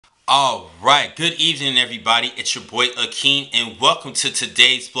Alright, good evening everybody. It's your boy Akeem and welcome to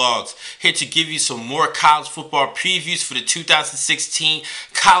today's vlogs. Here to give you some more college football previews for the 2016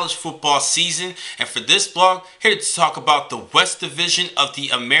 college football season. And for this vlog, here to talk about the West Division of the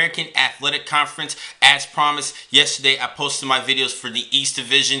American Athletic Conference. As promised, yesterday I posted my videos for the East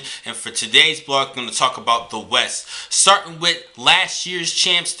Division, and for today's vlog I'm going to talk about the West. Starting with last year's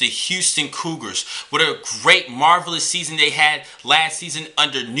champs, the Houston Cougars. What a great, marvelous season they had last season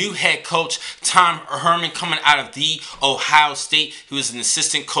under new head coach Tom Herman coming out of the Ohio State. He was an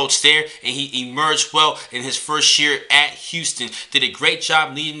assistant coach there, and he emerged well in his first year at Houston. Did a great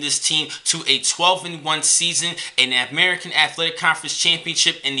job leading this team to a 12-1 season, an American Athletic Conference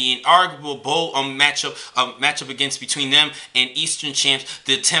championship, and the inaugural bowl matchup against between them and Eastern champs,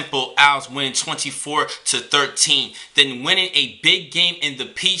 the Temple Owls, winning 24-13. Then winning a big game in the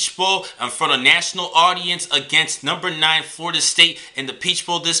Peach Bowl in front of national audience against number 9 Florida State in the Peach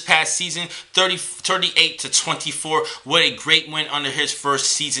Bowl this past season, 38-24. What a great win under his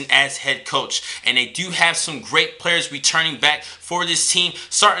first season as head coach. And they do have some great players returning back for this team.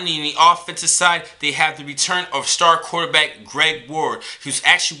 Starting in the offensive side, they have the return of star quarterback Greg Ward, who's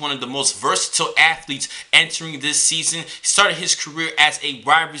actually one of the most versatile athletes entering this season. He started his career as a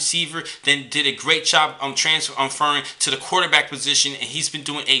wide receiver, then did a great job transferring to the quarterback position, and he's been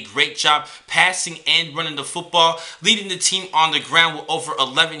doing a great job passing and running the football, leading the team on the ground with over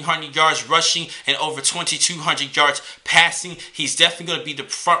 1,100 yards rushing and over 2,200 yards passing. He's definitely going to be the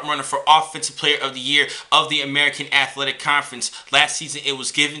front runner for Offensive Player of the Year of the American Athletic Conference. Last season, it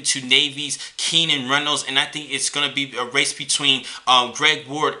was given to Navy's Keenan Reynolds, and I think it's going to be a race between Greg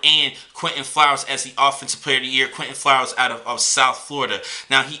Ward and Quentin Flowers as the Offensive Player of the Year. Quentin Flowers out of South Florida.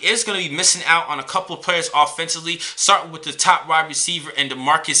 Now, he is going to be missing out on a couple of players offensively, starting with the top wide receiver and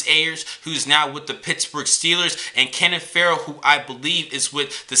DeMarcus Ayers, who's now with the Pittsburgh Steelers, and Kenneth Farrell, who I believe is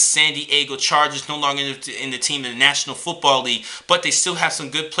with the San Diego Chargers, no longer in the team in the National Football League, but they still have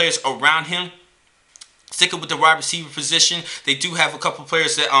some good players around him. Sticking with the wide receiver position, they do have a couple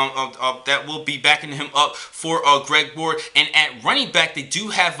players that will be backing him up for Greg Ward. And at running back, they do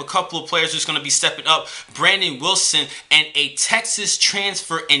have a couple of players who's going to be stepping up. Brandon Wilson and a Texas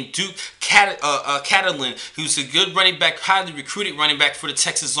transfer in Duke Catalan, who's a good running back, highly recruited running back for the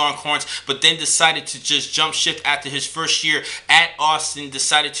Texas Longhorns, but then decided to just jump shift after his first year at Austin,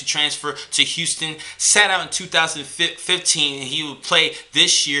 decided to transfer to Houston, sat out in 2015, and he will play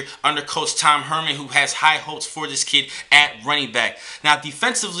this year under Coach Tom Herman, who has high hopes for this kid at running back. Now,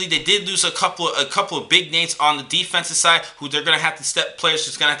 defensively, they did lose a couple of big names on the defensive side, who they're going to have to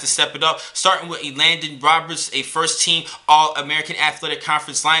step it up. Starting with Landon Roberts, a first-team All-American Athletic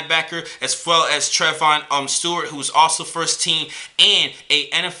Conference linebacker, as well as Trevon Stewart, who was also first-team, and a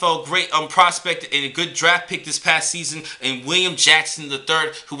NFL great prospect and a good draft pick this past season, and William Jackson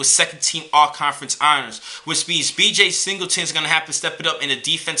III, who was second-team All-Conference honors. Which means B.J. Singleton is going to have to step it up in the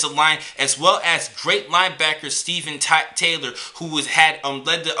defensive line, as well as great linebacker Stephen Taylor, who had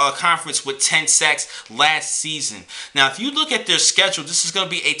led the conference with 10 sacks last season. Now, if you look at their schedule, this is going to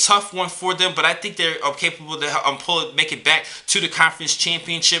be a tough one for them, but I think they're capable to make it back to the conference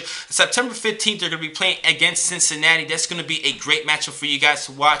championship. September 15th, they're going to be playing against Cincinnati. That's going to be a great matchup for you guys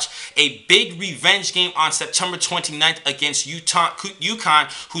to watch. A big revenge game on September 29th against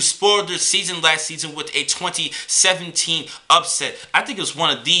UConn, who spoiled their season last season with a 2017 upset. I think it was one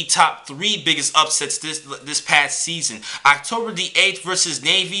of the top 3 biggest upsets this past season. October the 8th versus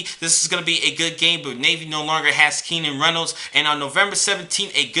Navy. This is going to be a good game, but Navy no longer has Keenan Reynolds. And on November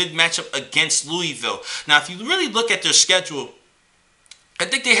 17th, a good matchup against Louisville. Now, if you really look at their schedule, I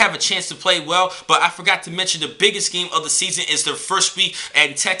think they have a chance to play well, but I forgot to mention the biggest game of the season is their first week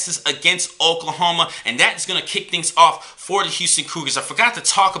in Texas against Oklahoma, and that is going to kick things off for the Houston Cougars. I forgot to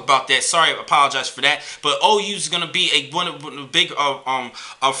talk about that. Sorry, I apologize for that. But OU is going to be one of the big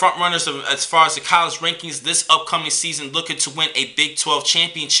front runners as far as the college rankings this upcoming season, looking to win a Big 12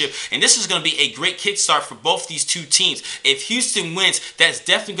 championship. And this is going to be a great kickstart for both these two teams. If Houston wins, that's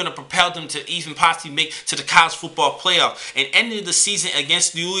definitely going to propel them to even possibly make to the college football playoff. And ending the season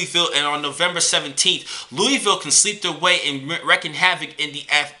against Louisville, and on November 17th, Louisville can sleep their way and wreaking havoc in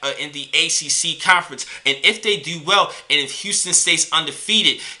the ACC conference. And if they do well, and if Houston stays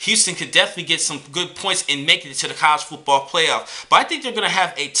undefeated, Houston could definitely get some good points and make it to the college football playoff. But I think they're going to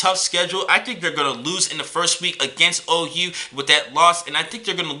have a tough schedule. I think they're going to lose in the first week against OU with that loss, and I think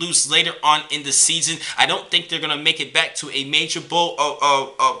they're going to lose later on in the season. I don't think they're going to make it back to a major bowl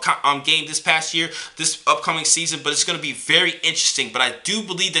game this upcoming season, but it's going to be very interesting. But I do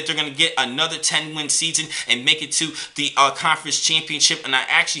believe that they're going to get another 10-win season and make it to the conference championship, and I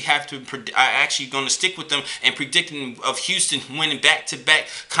actually going to stick with them and predicting of Houston winning back-to-back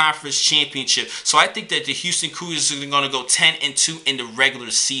conference championship. So I think that the Houston Cougars are going to go 10-2 in the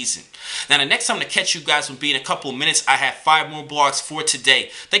regular season. Now, the next time to catch you guys will be in a couple of minutes. I have 5 more blogs for today.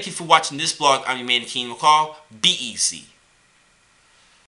 Thank you for watching this blog. I'm your man, Keenan McCall. Be easy.